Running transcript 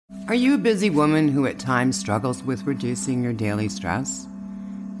Are you a busy woman who at times struggles with reducing your daily stress?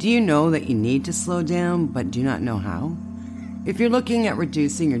 Do you know that you need to slow down but do not know how? If you're looking at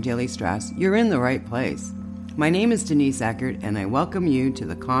reducing your daily stress, you're in the right place. My name is Denise Eckert, and I welcome you to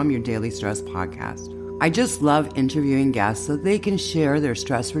the Calm Your Daily Stress podcast. I just love interviewing guests so they can share their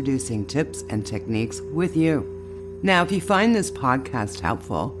stress-reducing tips and techniques with you. Now, if you find this podcast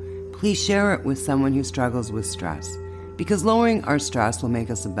helpful, please share it with someone who struggles with stress, because lowering our stress will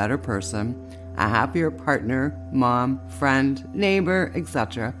make us a better person, a happier partner, mom, friend, neighbor,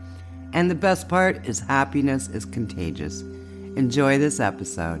 etc. And the best part is happiness is contagious. Enjoy this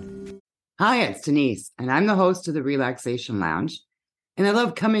episode. Hi, it's Denise, and I'm the host of the Relaxation Lounge. And I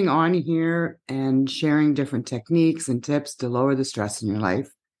love coming on here and sharing different techniques and tips to lower the stress in your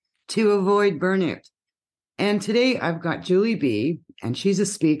life to avoid burnout. And today I've got Julie B., and she's a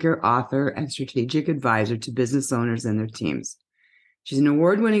speaker, author, and strategic advisor to business owners and their teams. She's an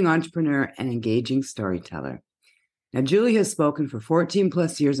award-winning entrepreneur and engaging storyteller. Now, Julie has spoken for 14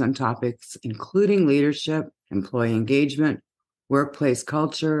 plus years on topics including leadership, employee engagement, workplace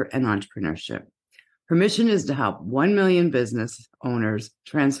culture, and entrepreneurship. Her mission is to help 1 million business owners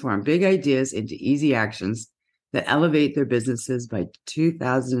transform big ideas into easy actions that elevate their businesses by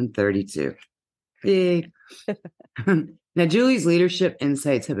 2032. Big. Now, Julie's leadership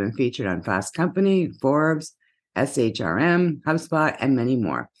insights have been featured on FastCompany, Forbes, SHRM, HubSpot, and many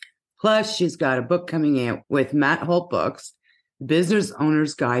more. Plus, she's got a book coming out with Matt Holt Books, Business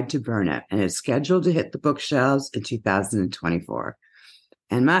Owner's Guide to Burnout, and it's scheduled to hit the bookshelves in 2024.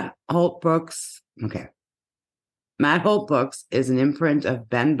 And Matt Holt Books is an imprint of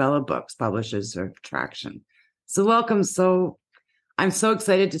BenBella Books, publishers of Traction. So welcome. I'm so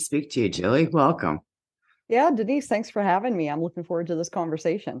excited to speak to you, Julie. Welcome. Yeah, Denise, thanks for having me. I'm looking forward to this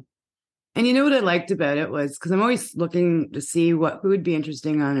conversation. And you know what I liked about it was, because I'm always looking to see who would be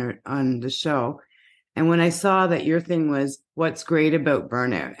interesting on the show. And when I saw that your thing was what's great about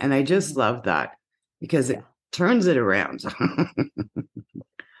burnout, and I just love that because it turns it around.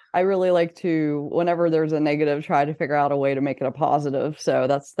 I really like to, whenever there's a negative, try to figure out a way to make it a positive. So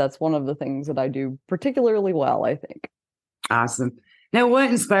that's one of the things that I do particularly well, I think. Awesome. Now, what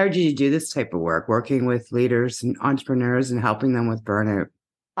inspired you to do this type of work, working with leaders and entrepreneurs and helping them with burnout?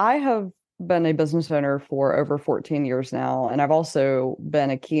 I have been a business owner for over 14 years now, and I've also been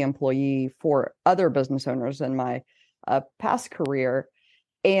a key employee for other business owners in my past career.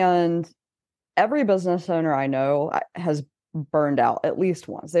 And every business owner I know has burned out at least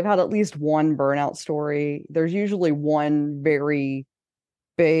once. They've had at least one burnout story. There's usually one very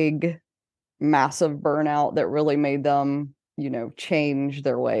big, massive burnout that really made them change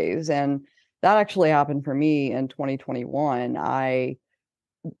their ways. And that actually happened for me in 2021. I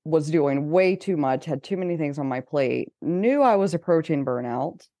was doing way too much, had too many things on my plate, knew I was approaching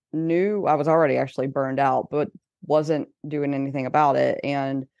burnout, knew I was already actually burned out, but wasn't doing anything about it.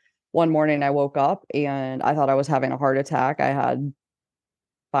 And one morning I woke up and I thought I was having a heart attack. I had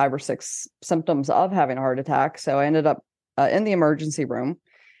 5 or 6 symptoms of having a heart attack. So I ended up in the emergency room.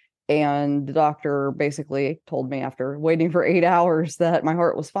 And the doctor basically told me after waiting for 8 hours that my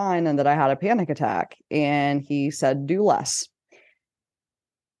heart was fine and that I had a panic attack. And he said, do less,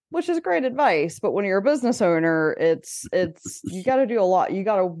 which is great advice. But when you're a business owner, it's you got to do a lot. You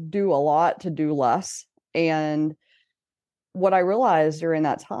got to do a lot to do less. And what I realized during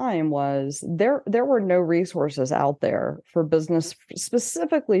that time was there were no resources out there for business,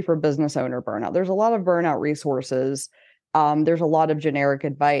 specifically for business owner burnout. There's a lot of burnout resources. There's a lot of generic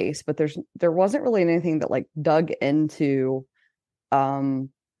advice, but there wasn't really anything that like dug into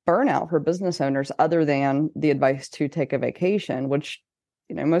burnout for business owners other than the advice to take a vacation, which,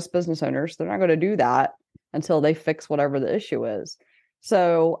 most business owners, they're not going to do that until they fix whatever the issue is.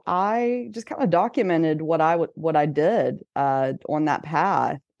 So I just kind of documented what I did on that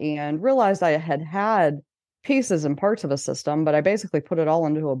path and realized I had pieces and parts of a system, but I basically put it all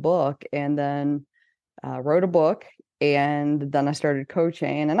into a book and then wrote a book. And then I started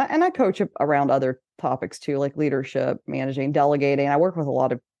coaching, and I coach around other topics too, like leadership, managing, delegating. I work with a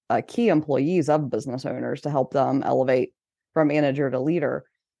lot of key employees of business owners to help them elevate from manager to leader.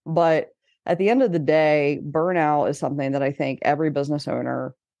 But at the end of the day, burnout is something that I think every business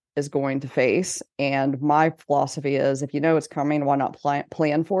owner is going to face. And my philosophy is, if you know it's coming, why not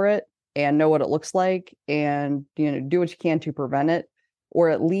plan for it and know what it looks like, and do what you can to prevent it,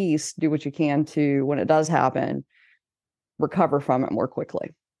 or at least do what you can to, when it does happen, recover from it more quickly.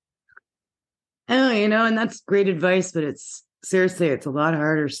 Oh, and that's great advice, but it's a lot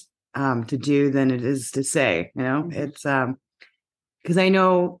harder to do than it is to say. It's because I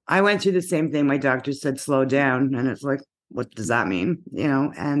know I went through the same thing. My doctor said slow down, and it's like, what does that mean?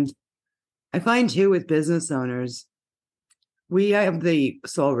 And I find too with business owners, we have the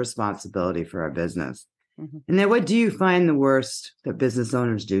sole responsibility for our business. Mm-hmm. And then what do you find the worst that business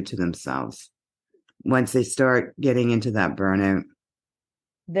owners do to themselves once they start getting into that burnout?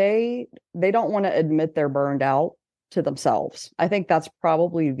 They don't want to admit they're burned out to themselves. I think that's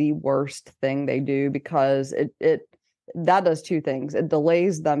probably the worst thing they do, because that does two things. It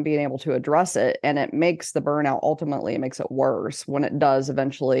delays them being able to address it, and it makes the burnout, ultimately, it makes it worse when it does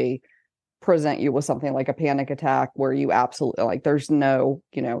eventually present you with something like a panic attack where you absolutely, like, there's no,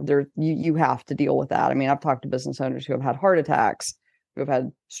 you have to deal with that. I mean, I've talked to business owners who have had heart attacks, who have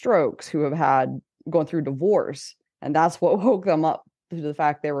had strokes, who have had gone through divorce, and that's what woke them up to the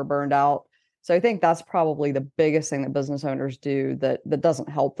fact they were burned out. So I think that's probably the biggest thing that business owners do that doesn't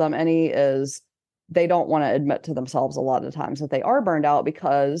help them any, is they don't want to admit to themselves a lot of times that they are burned out,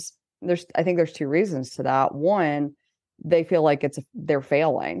 because I think there's two reasons to that. One, they feel like they're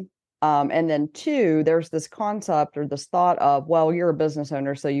failing. And then two, there's this concept or this thought of, well, you're a business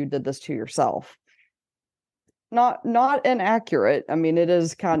owner, so you did this to yourself. Not inaccurate. I mean, it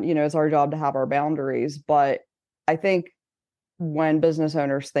is kind of, it's our job to have our boundaries, but I think when business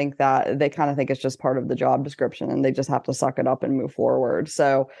owners think that, they kind of think it's just part of the job description and they just have to suck it up and move forward.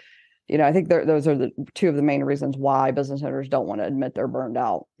 So, I think those are the two of the main reasons why business owners don't want to admit they're burned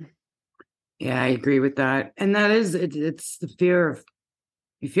out. Yeah, I agree with that. And that is, it's the fear of,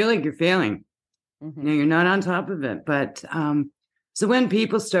 you feel like you're failing. Mm-hmm. You're not on top of it. But so when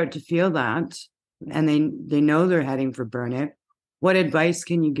people start to feel that, and they know they're heading for burnout, what advice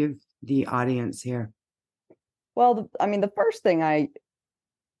can you give the audience here? Well, the first thing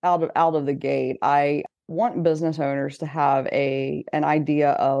out of the gate, I want business owners to have an idea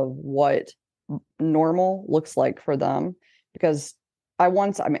of what normal looks like for them, because not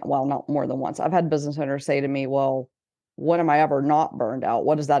more than once, I've had business owners say to me, well, when am I ever not burned out?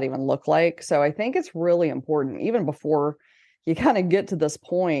 What does that even look like? So I think it's really important, even before you kind of get to this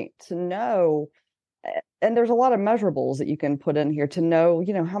point, to know, and there's a lot of measurables that you can put in here to know,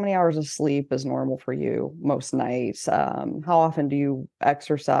 how many hours of sleep is normal for you most nights? How often do you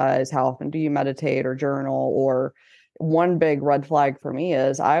exercise? How often do you meditate or journal? Or one big red flag for me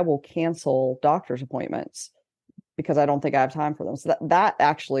is I will cancel doctor's appointments because I don't think I have time for them. So that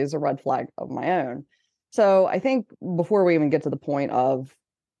actually is a red flag of my own. So I think before we even get to the point of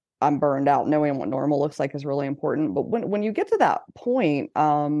I'm burned out, knowing what normal looks like is really important. But when you get to that point,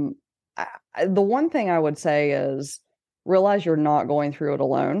 the one thing I would say is realize you're not going through it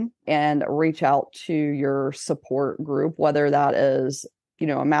alone, and reach out to your support group, whether that is,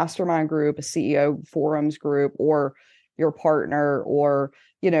 a mastermind group, a CEO forums group, or your partner, or,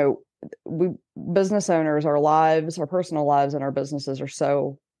 we business owners, our personal lives and our businesses are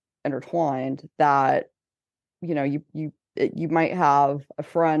so intertwined that, you might have a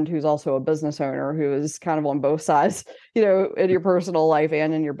friend who's also a business owner who is kind of on both sides, in your personal life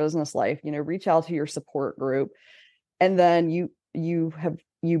and in your business life. Reach out to your support group, and then you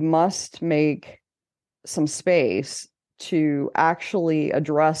must make some space to actually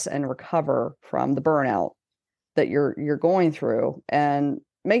address and recover from the burnout that you're going through. And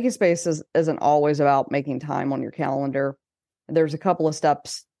making space isn't always about making time on your calendar. There's a couple of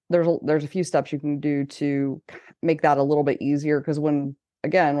steps. There's a few steps you can do to make that a little bit easier, because when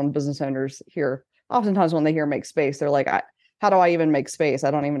business owners oftentimes when they hear make space, they're like, how do I even make space?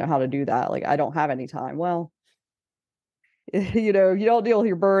 I don't even know how to do that. Like, I don't have any time. Well, you don't deal with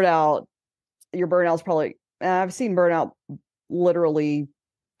your burnout. Your burnout's probably, I've seen burnout literally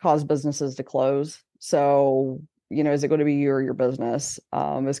cause businesses to close. So, is it going to be you or your business?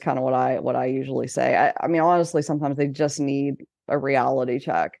 Is kind of what I usually say. I mean, honestly, sometimes they just need a reality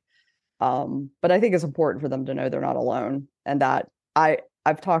check. But I think it's important for them to know they're not alone, and that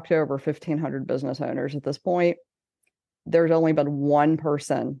I've talked to over 1,500 business owners at this point. There's only been one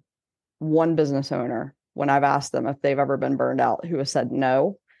business owner, when I've asked them if they've ever been burned out, who has said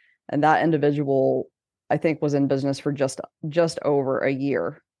no. And that individual, I think, was in business for just over a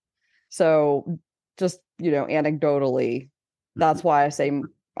year. So just, anecdotally, that's why I say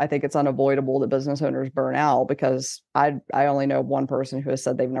I think it's unavoidable that business owners burn out, because I only know one person who has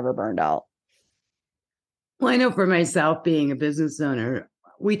said they've never burned out. Well, I know for myself, being a business owner,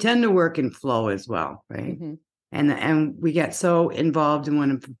 we tend to work in flow as well, right? Mm-hmm. And we get so involved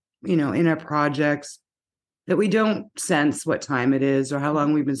in in our projects that we don't sense what time it is or how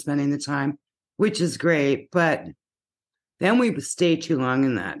long we've been spending the time, which is great. But then we stay too long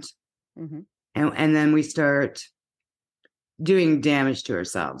in that. Mm-hmm. And then we start doing damage to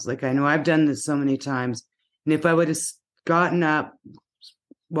ourselves. Like, I know I've done this so many times. And if I would have gotten up,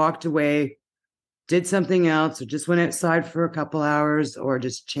 walked away, did something else or just went outside for a couple hours or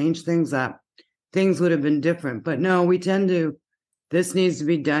just changed things up, things would have been different. But no, we tend to, this needs to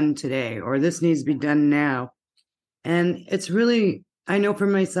be done today or this needs to be done now. And it's really, I know for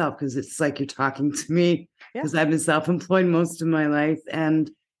myself, because it's like you're talking to me, because I've been self-employed most of my life. And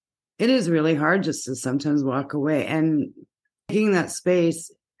it is really hard just to sometimes walk away and taking that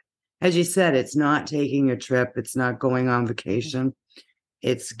space. As you said, it's not taking a trip. It's not going on vacation.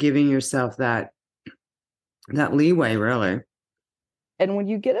 It's giving yourself that leeway, really. And when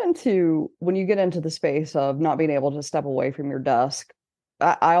you get into the space of not being able to step away from your desk,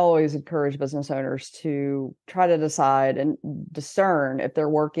 I always encourage business owners to try to decide and discern if they're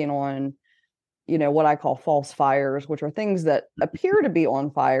working on, what I call false fires, which are things that appear to be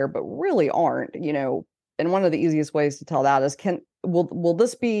on fire, but really aren't, and one of the easiest ways to tell that is, will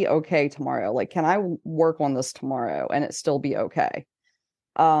this be okay tomorrow? Like, can I work on this tomorrow and it still be okay?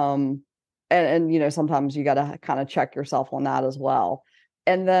 And sometimes you got to kind of check yourself on that as well.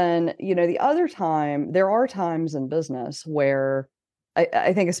 And then, the other time, there are times in business where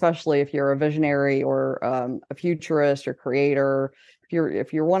I think, especially if you're a visionary or a futurist or creator,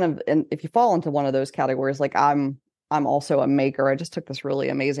 if you fall into one of those categories, like I'm also a maker. I just took this really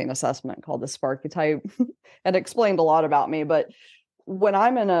amazing assessment called the Sparketype and explained a lot about me. But when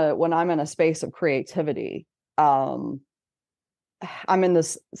I'm in a space of creativity, I'm in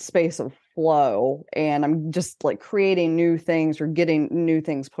this space of flow and I'm just like creating new things or getting new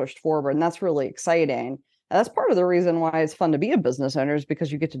things pushed forward. And that's really exciting. And that's part of the reason why it's fun to be a business owner, is because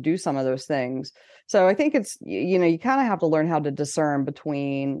you get to do some of those things. So I think it's, you kind of have to learn how to discern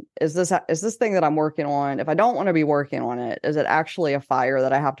between, is this thing that I'm working on, if I don't want to be working on it, is it actually a fire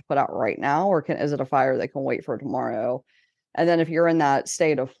that I have to put out right now? Or is it a fire that can wait for tomorrow? And then if you're in that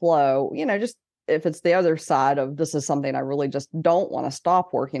state of flow, just if it's the other side of, this is something I really just don't want to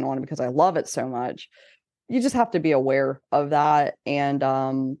stop working on because I love it so much, you just have to be aware of that. And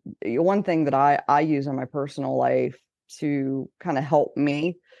one thing that I use in my personal life to kind of help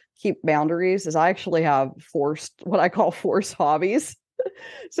me keep boundaries is I actually have what I call forced hobbies.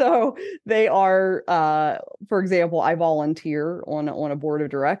 So they are, for example, I volunteer on a board of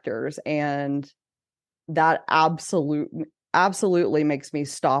directors, and that absolutely makes me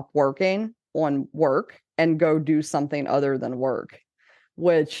stop working on work and go do something other than work,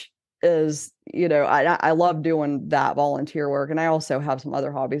 which is, I love doing that volunteer work. And I also have some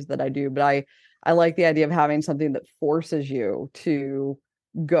other hobbies that I do, but I like the idea of having something that forces you to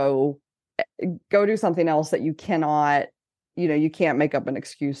go do something else that you cannot, you can't make up an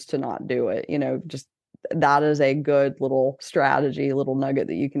excuse to not do it. Just that is a good little strategy, little nugget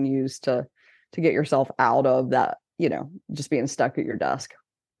that you can use to get yourself out of that, just being stuck at your desk.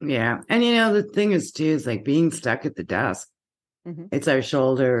 Yeah. And the thing is too, is like being stuck at the desk. Mm-hmm. It's our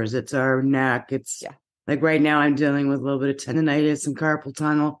shoulders, it's our neck. It's like right now I'm dealing with a little bit of tendonitis and carpal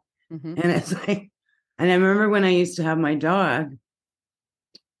tunnel. Mm-hmm. And it's like, and I remember when I used to have my dog,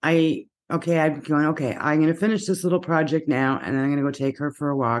 I'd be going, okay, I'm going to finish this little project now, and then I'm going to go take her for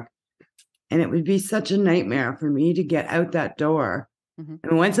a walk. And it would be such a nightmare for me to get out that door. Mm-hmm.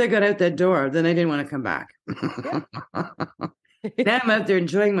 And once I got out that door, then I didn't want to come back. Yeah. Now I'm out there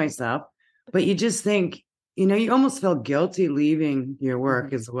enjoying myself. But you just think, you almost feel guilty leaving your work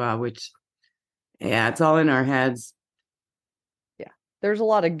mm-hmm. as well, which, it's all in our heads. Yeah. There's a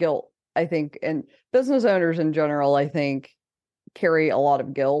lot of guilt, I think, and business owners in general, I think, carry a lot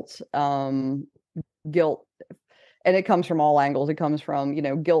of guilt. Guilt, and it comes from all angles. It comes from,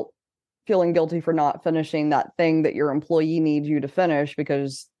 guilt, feeling guilty for not finishing that thing that your employee needs you to finish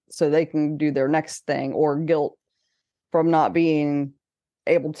so they can do their next thing, or guilt from not being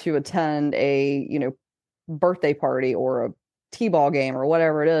able to attend a, birthday party or a t-ball game or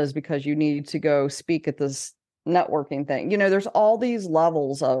whatever it is because you need to go speak at this networking thing. There's all these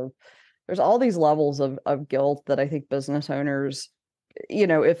levels of guilt that I think business owners,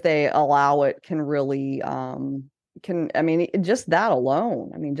 if they allow it, can really just that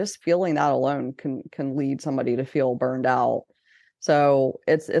alone. Just feeling that alone can lead somebody to feel burned out. So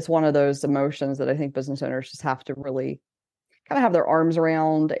it's one of those emotions that I think business owners just have to really kind of have their arms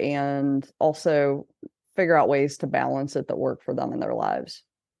around, and also figure out ways to balance it that work for them in their lives.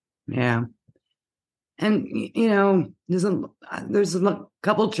 Yeah. And, there's a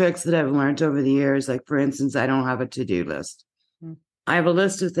couple tricks that I've learned over the years. Like, for instance, I don't have a to-do list. Mm-hmm. I have a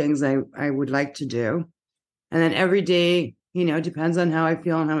list of things I would like to do. And then every day, depends on how I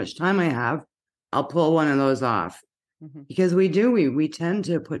feel and how much time I have, I'll pull one of those off. Mm-hmm. Because we tend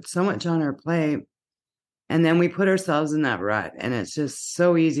to put so much on our plate, and then we put ourselves in that rut, and it's just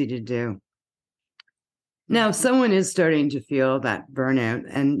so easy to do. Now, if someone is starting to feel that burnout,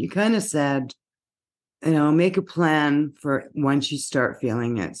 and you kind of said, make a plan for once you start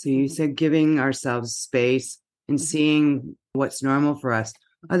feeling it. So you said giving ourselves space and seeing what's normal for us.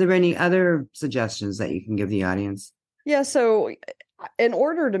 Are there any other suggestions that you can give the audience? Yeah. So in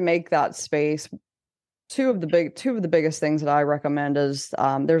order to make that space, two of the biggest things that I recommend is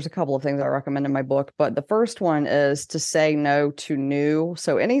there's a couple of things I recommend in my book, but the first one is to say no to new.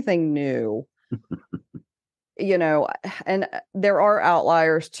 So anything new, and there are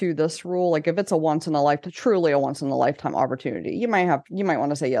outliers to this rule. Like if it's truly a once in a lifetime opportunity, you might want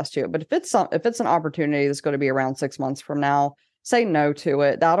to say yes to it. But if it's an opportunity that's going to be around 6 months from now, say no to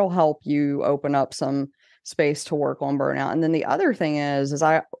it. That'll help you open up some space to work on burnout. And then the other thing is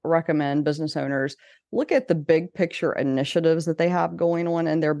I recommend business owners look at the big picture initiatives that they have going on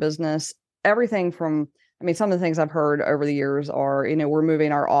in their business. Everything from, some of the things I've heard over the years are, we're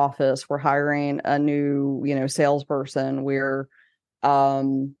moving our office, we're hiring a new, salesperson, we're,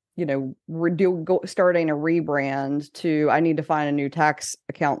 starting a rebrand to, I need to find a new tax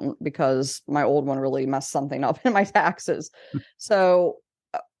accountant because my old one really messed something up in my taxes. So,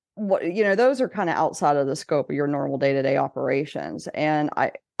 those are kind of outside of the scope of your normal day-to-day operations. And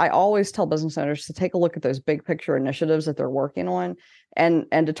I always tell business owners to take a look at those big picture initiatives that they're working on and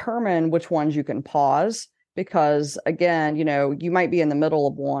determine which ones you can pause, because again, you might be in the middle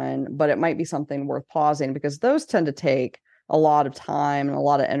of one, but it might be something worth pausing because those tend to take a lot of time and a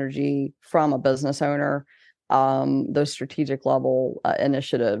lot of energy from a business owner, those strategic level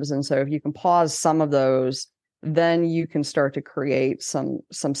initiatives. And so if you can pause some of those, then you can start to create some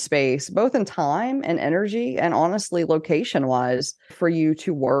space, both in time and energy, and honestly, location wise, for you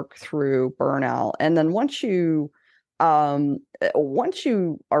to work through burnout. And then once you are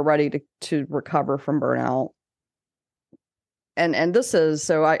ready to recover from burnout, and this is,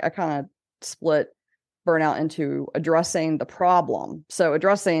 so I kind of split burnout into addressing the problem. So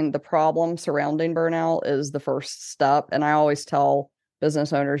addressing the problem surrounding burnout is the first step. And I always tell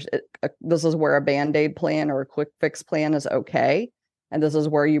business owners, this is where a Band-Aid plan or a quick fix plan is okay. And this is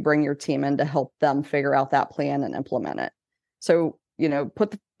where you bring your team in to help them figure out that plan and implement it. So,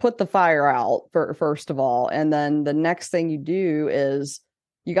 put the fire out first of all. And then the next thing you do is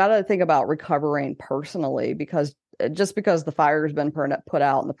you got to think about recovering personally, because just because the fire has been put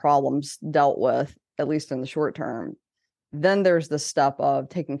out and the problem's dealt with, at least in the short term, then there's the step of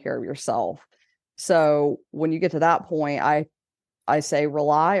taking care of yourself. So when you get to that point, I say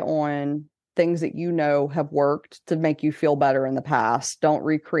rely on things that have worked to make you feel better in the past. Don't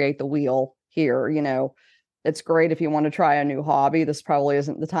recreate the wheel here. It's great if you want to try a new hobby. This probably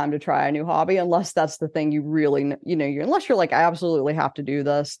isn't the time to try a new hobby unless that's the thing you really, unless you're like, I absolutely have to do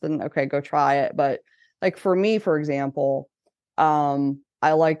this, then okay, go try it. But like for me, for example,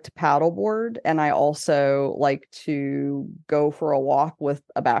 I like to paddleboard, and I also like to go for a walk with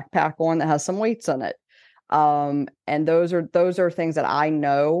a backpack on that has some weights in it. And those are things that I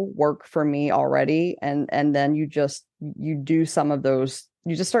know work for me already. And then you just start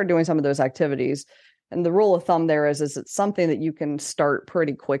doing some of those activities. And the rule of thumb there is it's something that you can start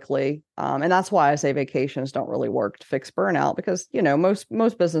pretty quickly. And that's why I say vacations don't really work to fix burnout, because,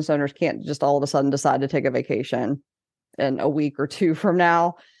 most business owners can't just all of a sudden decide to take a vacation in a week or two from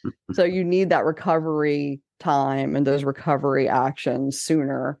now. So you need that recovery time and those recovery actions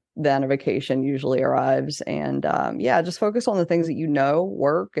sooner than a vacation usually arrives. And just focus on the things that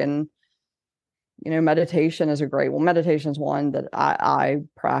work. And meditation is meditation is one that I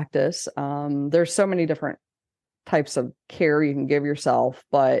practice. There's so many different types of care you can give yourself,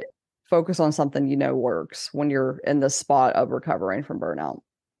 but focus on something works when you're in the spot of recovering from burnout.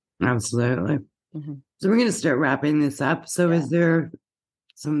 Absolutely. Mm-hmm. So we're going to start wrapping this up. So is there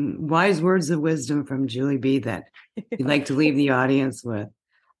some wise words of wisdom from Julie B that you'd like to leave the audience with?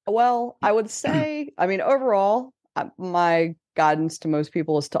 Well, I would say, overall, my guidance to most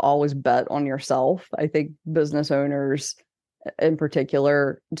people is to always bet on yourself. I think business owners in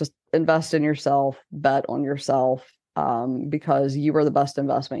particular, just invest in yourself, bet on yourself, because you are the best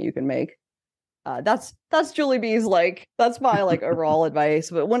investment you can make. That's Julie B's, that's my overall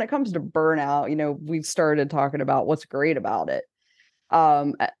advice. But when it comes to burnout, we started talking about what's great about it.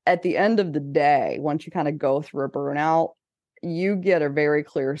 At the end of the day, once you kind of go through a burnout, you get a very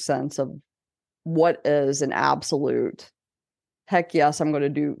clear sense of what is an absolute heck yes, I'm going to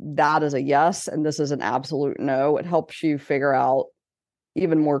do that as a yes, and this is an absolute no. It helps you figure out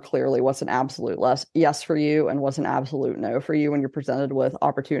even more clearly what's an absolute yes for you and what's an absolute no for you when you're presented with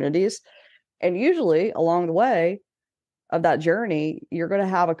opportunities. And usually along the way of that journey, you're going to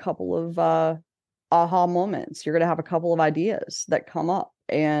have a couple of aha moments. You're going to have a couple of ideas that come up.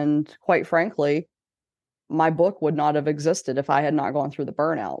 And quite frankly, my book would not have existed if I had not gone through the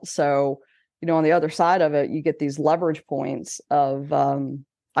burnout. So on the other side of it, you get these leverage points of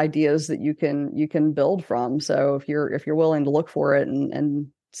ideas that you can build from. So if you're willing to look for it and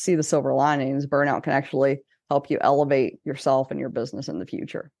see the silver linings, burnout can actually help you elevate yourself and your business in the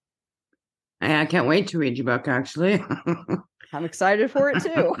future. I can't wait to read your book, actually. I'm excited for it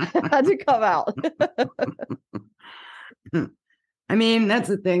too. Had to come out. I mean, that's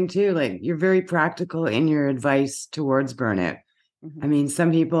the thing too. Like, you're very practical in your advice towards burnout. I mean,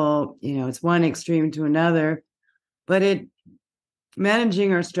 some people, it's one extreme to another, but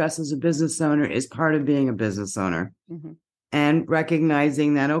managing our stress as a business owner is part of being a business owner, and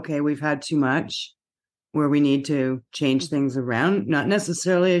recognizing that, okay, we've had too much, where we need to change things around, not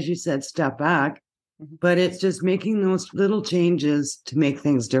necessarily, as you said, step back, but it's just making those little changes to make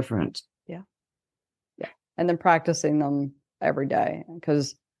things different. Yeah. And then practicing them every day,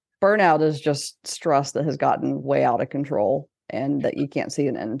 because burnout is just stress that has gotten way out of control and that you can't see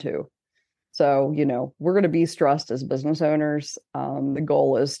an end to. So, we're going to be stressed as business owners. The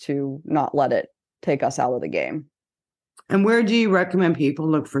goal is to not let it take us out of the game. And where do you recommend people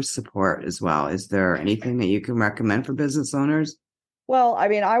look for support as well? Is there anything that you can recommend for business owners? Well, I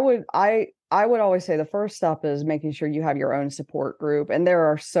mean, I would always say the first step is making sure you have your own support group. And there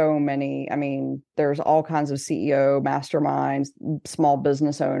are so many. I mean, there's all kinds of CEO masterminds, small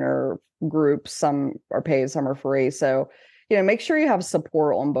business owner groups. Some are paid, some are free. So, make sure you have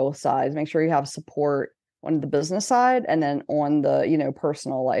support on both sides. Make sure you have support on the business side and then on the,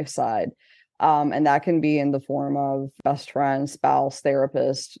 personal life side. And that can be in the form of best friend, spouse,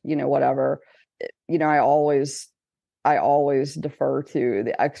 therapist, whatever. I always defer to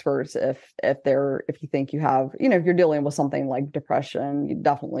the experts if you think you have, if you're dealing with something like depression, you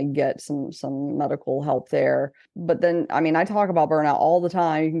definitely get some medical help there. But then, I mean, I talk about burnout all the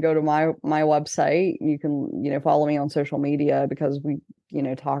time. You can go to my website. You can, follow me on social media, because we,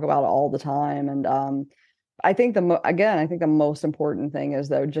 talk about it all the time. And I think the most important thing is,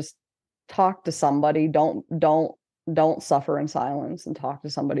 though, just talk to somebody. Don't suffer in silence, and talk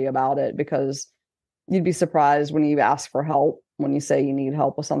to somebody about it, because you'd be surprised when you ask for help, when you say you need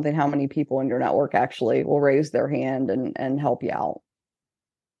help with something, how many people in your network actually will raise their hand and help you out.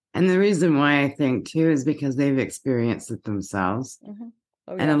 And the reason why I think too is because they've experienced it themselves. Oh,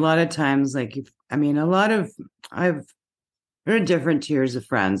 yeah. And a lot of times, I've heard different tiers of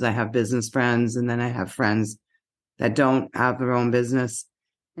friends. I have business friends, and then I have friends that don't have their own business.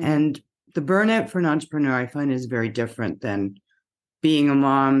 And the burnout for an entrepreneur, I find, is very different than being a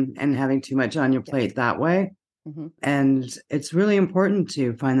mom and having too much on your plate that way. And it's really important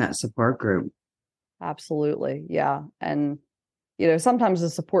to find that support group. Absolutely. Yeah. And, sometimes the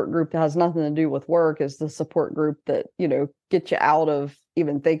support group that has nothing to do with work is the support group that, gets you out of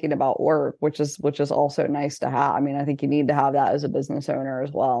even thinking about work, which is also nice to have. I mean, I think you need to have that as a business owner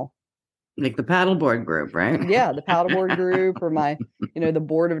as well. Like the paddleboard group, right? Yeah, the paddleboard group, or my, the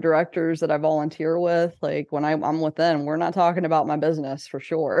board of directors that I volunteer with. Like, when I'm with them, we're not talking about my business for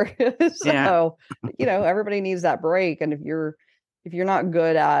sure. So, everybody needs that break. And if you're not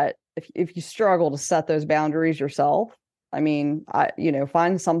good at, if you struggle to set those boundaries yourself, I mean,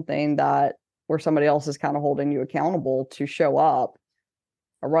 find something where somebody else is kind of holding you accountable to show up.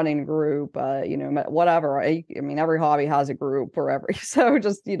 A running group, whatever. I mean, every hobby has a group for every. So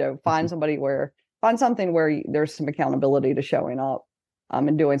just, find something where there's some accountability to showing up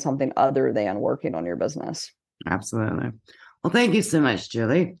and doing something other than working on your business. Absolutely. Well, thank you so much,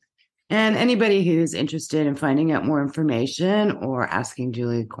 Julie. And anybody who's interested in finding out more information or asking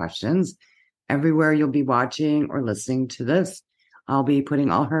Julie questions, everywhere you'll be watching or listening to this, I'll be putting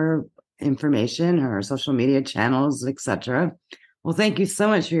all her information, her social media channels, etc. Well, thank you so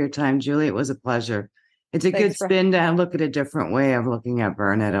much for your time, Julie. It was a pleasure. It's a good spin to look at a different way of looking at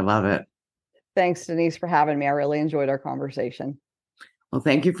burnout. I love it. Thanks, Denise, for having me. I really enjoyed our conversation. Well,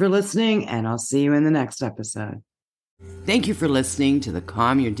 thank you for listening, and I'll see you in the next episode. Thank you for listening to the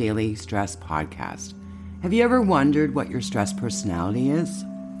Calm Your Daily Stress podcast. Have you ever wondered what your stress personality is?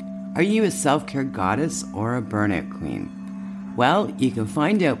 Are you a self-care goddess or a burnout queen? Well, you can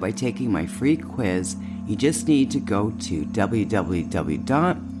find out by taking my free quiz. You just need to go to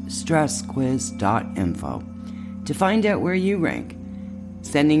www.stressquiz.info to find out where you rank.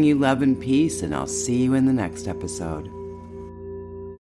 Sending you love and peace, and I'll see you in the next episode.